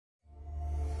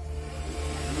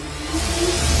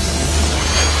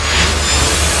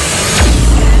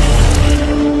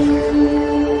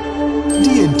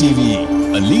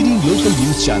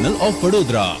Of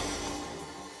Vadodara.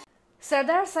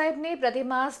 Sardar साहेबनी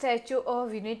Pratima statue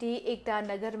of unity एकता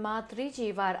नगરમાં ત્રીજી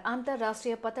વાર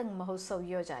આંતરરાષ્ટ્રીય પતંગ મહોત્સવ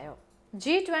યોજાયો।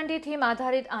 G20 થીમ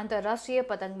આધારિત આંતરરાષ્ટ્રીય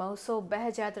પતંગ મહોત્સવ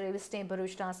 2023ને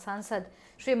ભરૂચના સાંસદ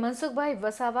શ્રી મનસુખભાઈ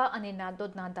વસાવા અને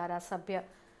નાંદોદના ધારાસભ્ય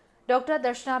ડોક્ટર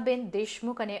દર્શનાબેન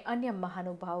દેશમુખ અને અન્ય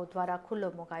મહાનુભાવો દ્વારા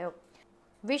ખુલ્લો મુકાયો।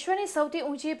 વિશ્વની સૌથી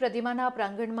ઊંચી પ્રતિમાના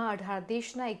પ્રાંગણમાં 18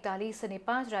 દેશના 41 અને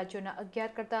 5 રાજ્યોના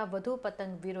 11 કરતાં વધુ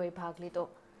પતંગવીરોએ ભાગ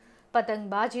લીધો।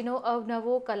 પતંગબાજીનો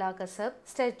અવનવો કલાકસબ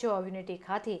સ્ટેચ્યુ ઓફ યુનિટી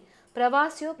ખાતે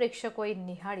પ્રવાસીઓ પ્રેક્ષકોએ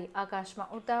નિહાળી આકાશમાં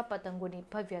ઉડતા પતંગોની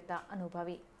ભવ્યતા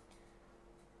અનુભવી।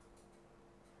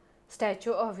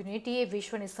 સ્ટેચ્યુ ઓફ યુનિટી એ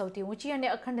વિશ્વની સૌથી ઊંચી અને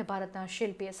અખંડ ભારતના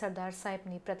શિલ્પી સરદાર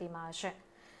સાહેબની પ્રતિમા છે।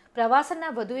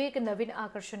 પ્રવાસનના વધુ એક નવીન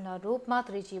આકર્ષણના રૂપમાં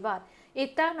ત્રીજી વાર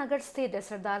એકતાનગર સ્થિત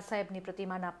સરદાર સાહેબની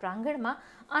પ્રતિમાના પ્રાંગણમાં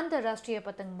આંતરરાષ્ટ્રીય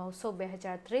પતંગ મહોત્સવ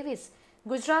 2023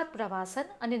 ગુજરાત પ્રવાસન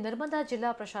અને નર્મદા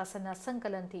જિલ્લા પ્રશાસનના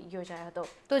સંકલનથી યોજાયો હતો।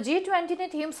 તો G20ની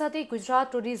થીમ સાથે ગુજરાત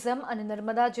ટુરિઝમ અને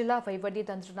નર્મદા જિલ્લા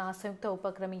વહીવટીતંત્રના સંયુક્ત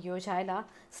ઉપક્રમે યોજાયેલા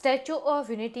statue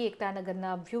of unity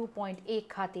એકતાનગરના view point 1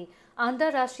 ખાતે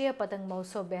આંતરરાષ્ટ્રીય પતંગ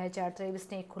મહોત્સવ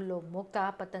 2023ને ખુલ્લો મૂકતા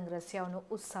પતંગ રસિયાઓનો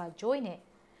ઉત્સાહ જોઈને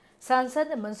સાંસદ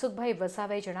મનસુખભાઈ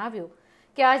વસાવાએ જણાવ્યું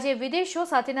કે આજે વિદેશો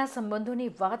સાથેના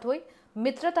સંબંધોની વાત હોય,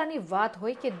 મિત્રતાની વાત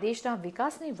હોય કે દેશના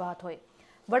વિકાસની વાત હોય,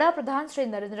 વડાપ્રધાન શ્રી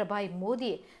નરેન્દ્રભાઈ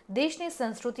મોદીએ દેશની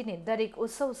સંસ્કૃતિને દરેક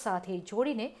ઉત્સવ સાથે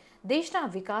જોડીને દેશના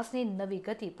વિકાસની નવી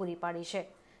ગતિ પૂરી પાડી છે,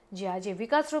 જે આજે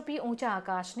વિકાસરૂપી ઊંચા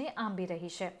આકાશને આંબી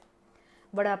રહી છે।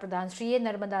 વડાપ્રધાનશ્રીએ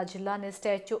નર્મદા જિલ્લાને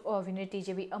સ્ટેચ્યુ ઓફ યુનિટી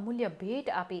જેવી અમૂલ્ય ભેટ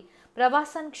આપી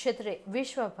પ્રવાસન ક્ષેત્રે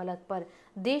વિશ્વ ફલક પર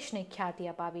દેશને ખ્યાતિ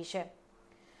અપાવી છે।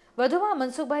 વધુમાં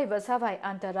મનસુખભાઈ વસાવાએ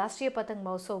આંતરરાષ્ટ્રીય પતંગ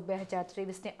મહોત્સવ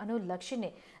 2023ને અનુલક્ષીને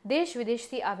દેશ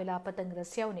વિદેશથી આવેલા પતંગ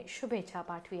રસિયાઓને શુભેચ્છા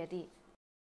પાઠવી હતી।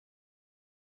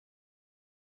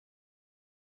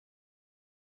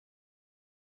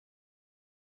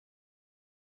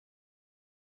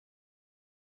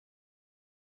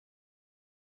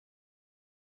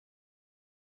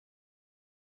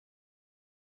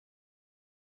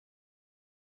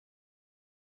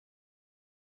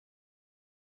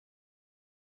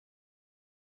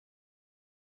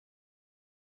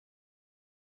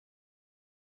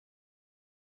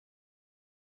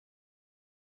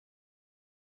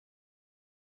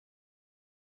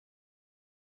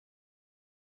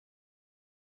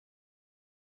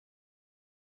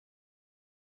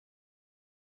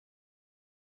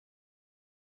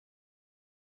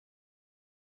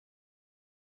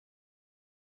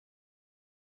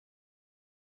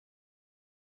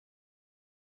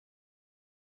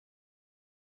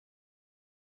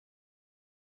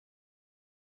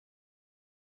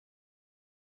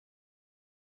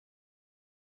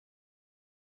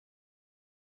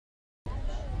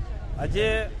 આજે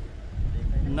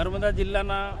નર્મદા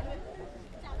જિલ્લાના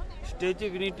સ્ટેચ્યુ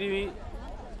ઓફ યુનિટીમાં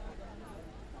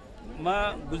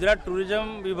ગુજરાત ટુરિઝમ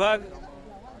વિભાગ,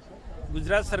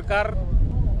 ગુજરાત સરકાર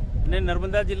અને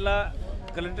નર્મદા જિલ્લા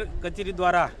કલેક્ટર કચેરી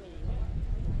દ્વારા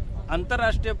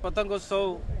આંતરરાષ્ટ્રીય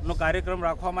પતંગોત્સવનો કાર્યક્રમ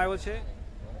રાખવામાં આવ્યો છે।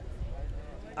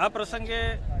 આ પ્રસંગે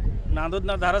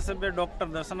નાંદોદના ધારાસભ્ય ડોક્ટર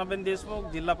દર્શનાબેન દેશમુખ,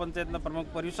 જિલ્લા પંચાયતના પ્રમુખ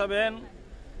પર્યુષાબેન,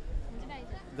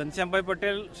 ઘનશ્યામભાઈ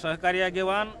પટેલ, સહકારી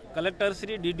આગેવાન, કલેક્ટર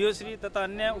શ્રી, ડીડીઓ શ્રી તથા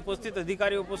અન્ય ઉપસ્થિત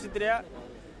અધિકારીઓ ઉપસ્થિત રહ્યા।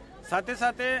 સાથે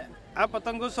સાથે આ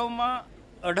પતંગોત્સવમાં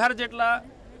 18 જેટલા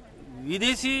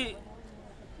વિદેશી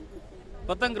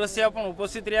પતંગ રસિયા પણ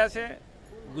ઉપસ્થિત રહ્યા છે।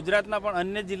 ગુજરાતના પણ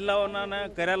અન્ય જિલ્લાઓના અને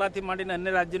કેરાલાથી માંડીને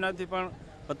અન્ય રાજ્યોનાથી પણ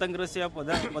પતંગ રસિયા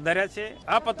પધાર્યા છે।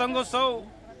 આ પતંગોત્સવ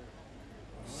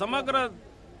સમગ્ર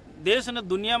દેશ અને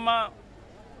દુનિયામાં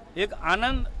એક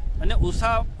આનંદ અને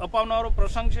ઉત્સાહ અપાવનારો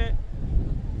પ્રસંગ છે।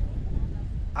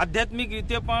 આધ્યાત્મિક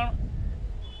રીતે પણ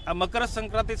આ મકર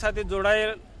સંક્રાંતિ સાથે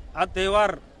જોડાયેલ આ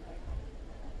તહેવાર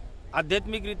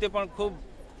આધ્યાત્મિક રીતે પણ ખૂબ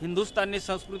હિન્દુસ્તાનની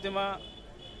સંસ્કૃતિમાં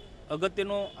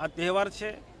અગત્યનો આ તહેવાર છે।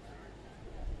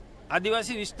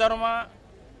 આદિવાસી વિસ્તારોમાં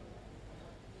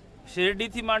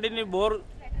શેરડીથી માંડીને બોર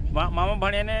મામા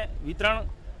ભાણિયાને વિતરણ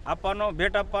આપવાનો,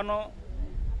 ભેટ આપવાનો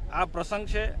આ પ્રસંગ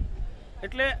છે।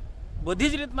 એટલે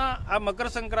બધી જ રીતના આ મકર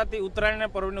સંક્રાંતિ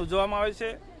ઉત્તરાયણના પર્વને ઉજવવામાં આવે છે।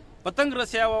 પતંગ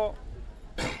રસિયાઓ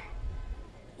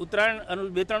ઉત્તરાયણ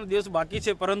 2-3 દિવસ બાકી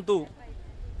છે, પરંતુ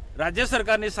રાજ્ય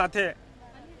સરકારની સાથે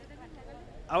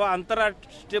આવા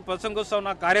આંતરરાષ્ટ્રીય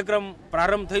પતંગોત્સવના કાર્યક્રમ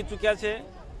પ્રારંભ થઈ ચૂક્યા છે।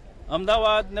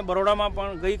 અમદાવાદ ને બરોડામાં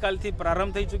પણ ગઈકાલથી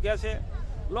પ્રારંભ થઈ ચૂક્યા છે।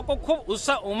 લોકો ખૂબ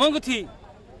ઉત્સાહ ઉમંગથી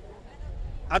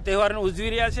આ તહેવારને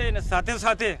ઉજવી રહ્યા છે અને સાથે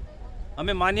સાથે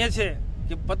અમે માનીએ છીએ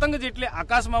કે પતંગ જેટલે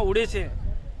આકાશમાં ઉડે છે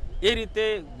એ રીતે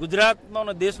ગુજરાતનો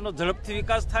અને દેશનો ઝડપથી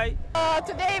વિકાસ થાય।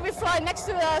 Today we fly next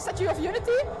to the Statue of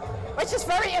Unity. which is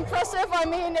very impressive. I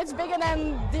mean, it's bigger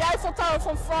than the Eiffel Tower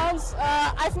from France.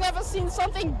 I've never seen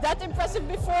something that impressive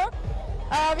before.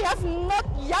 We have not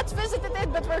yet visited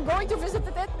it, but we're going to visit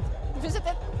it.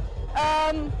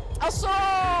 Also,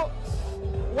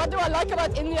 what do I like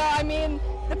about India? I mean,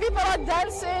 the people are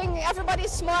dancing,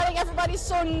 everybody's smiling, everybody's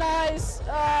so nice.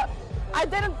 I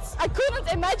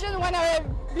couldn't imagine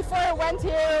before I went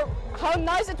here how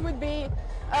nice it would be.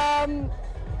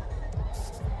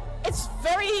 It's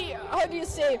very, how do you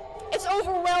say, it's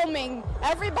overwhelming.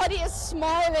 Everybody is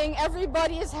smiling,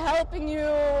 everybody is helping you.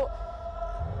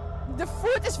 The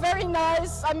food is very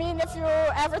nice. I mean, if you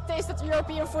ever tasted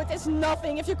European food, it's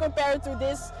nothing if you compare it to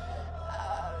this.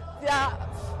 Yeah,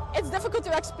 it's difficult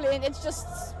to explain. It's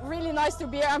just really nice to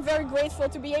be here. I'm very grateful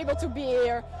to be able to be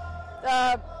here.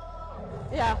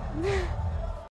 Yeah.